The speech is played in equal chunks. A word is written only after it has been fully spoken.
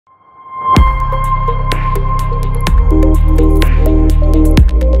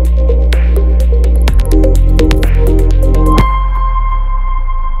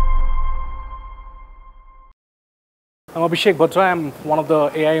I'm Abhishek Bhadra. I'm one of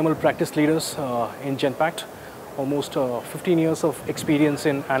the AI/ML practice leaders in Genpact. Almost 15 years of experience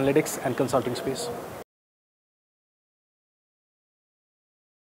in analytics and consulting space.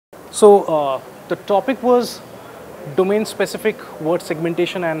 So the topic was domain-specific word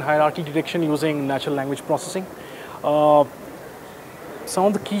segmentation and hierarchy detection using natural language processing. Some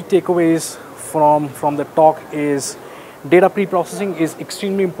of the key takeaways from the talk is data pre-processing is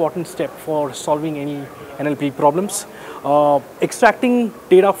extremely important step for solving any NLP problems. Extracting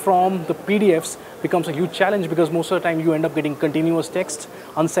data from the PDFs becomes a huge challenge because most of the time you end up getting continuous text,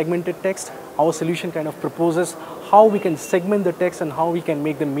 unsegmented text. Our solution kind of proposes how we can segment the text and how we can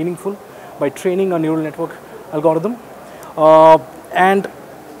make them meaningful by training a neural network algorithm. And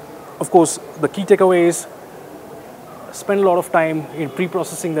of course, the key takeaway is spend a lot of time in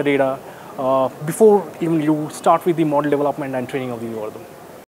pre-processing the data before even you start with the model development and training of the algorithm.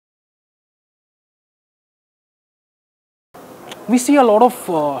 We see a lot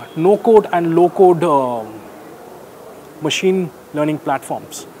of no-code and low-code machine learning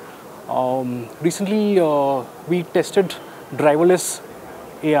platforms. Recently, we tested driverless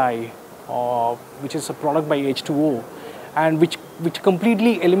AI, which is a product by H2O, and which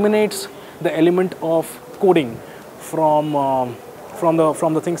completely eliminates the element of coding from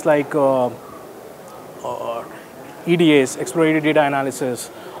the things like EDAs, exploratory data analysis,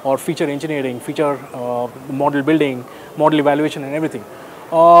 or feature engineering, feature model building, model evaluation, and everything.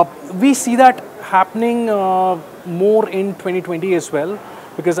 We see that happening more in 2020 as well,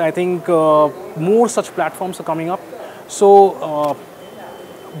 because I think more such platforms are coming up. So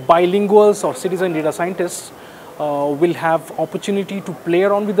bilinguals or citizen data scientists will have opportunity to play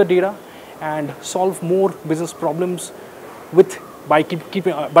around with the data and solve more business problems but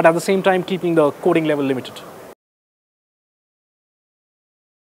at the same time keeping the coding level limited.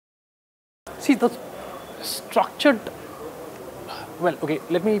 See, the structured, well, okay,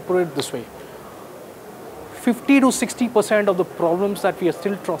 let me put it this way. 50 to 60% of the problems that we are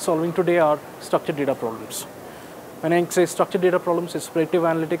still solving today are structured data problems. When I say structured data problems, it's predictive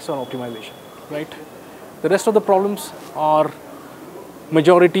analytics or optimization, right? The rest of the problems are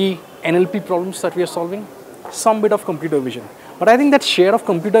majority NLP problems that we are solving, some bit of computer vision. But I think that share of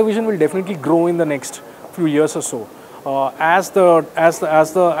computer vision will definitely grow in the next few years or so, as the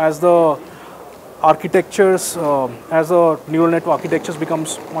architectures, as the neural network architectures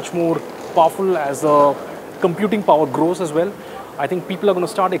becomes much more powerful, as the computing power grows as well. I think people are going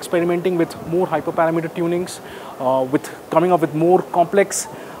to start experimenting with more hyperparameter tunings, with coming up with more complex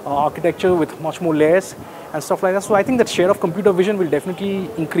architecture with much more layers and stuff like that. So I think that share of computer vision will definitely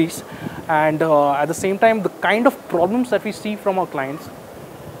increase, and at the same time, the kind of problems that we see from our clients,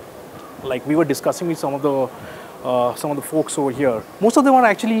 like we were discussing with some of the folks over here, most of them are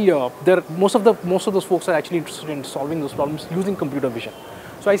actually most of those folks are actually interested in solving those problems using computer vision.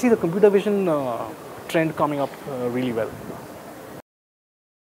 So I see the computer vision trend coming up really well.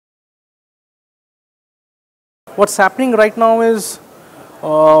 What's happening right now is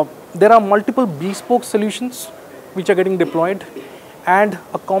there are multiple bespoke solutions which are getting deployed, and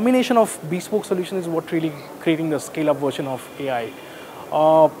a combination of bespoke solutions is what really creating the scale-up version of AI.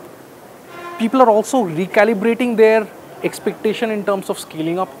 People are also recalibrating their expectation in terms of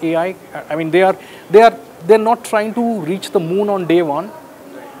scaling up AI. I mean, they're not trying to reach the moon on day one.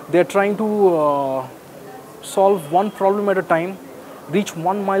 They're trying to solve one problem at a time, reach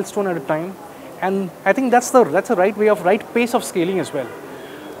one milestone at a time, and I think that's the right way of right pace of scaling as well.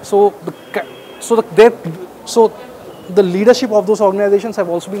 So the leadership of those organizations have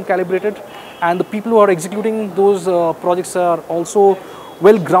also been calibrated, and the people who are executing those projects are also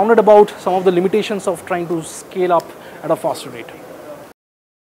well grounded about some of the limitations of trying to scale up at a faster rate.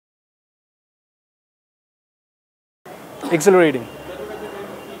 Accelerating.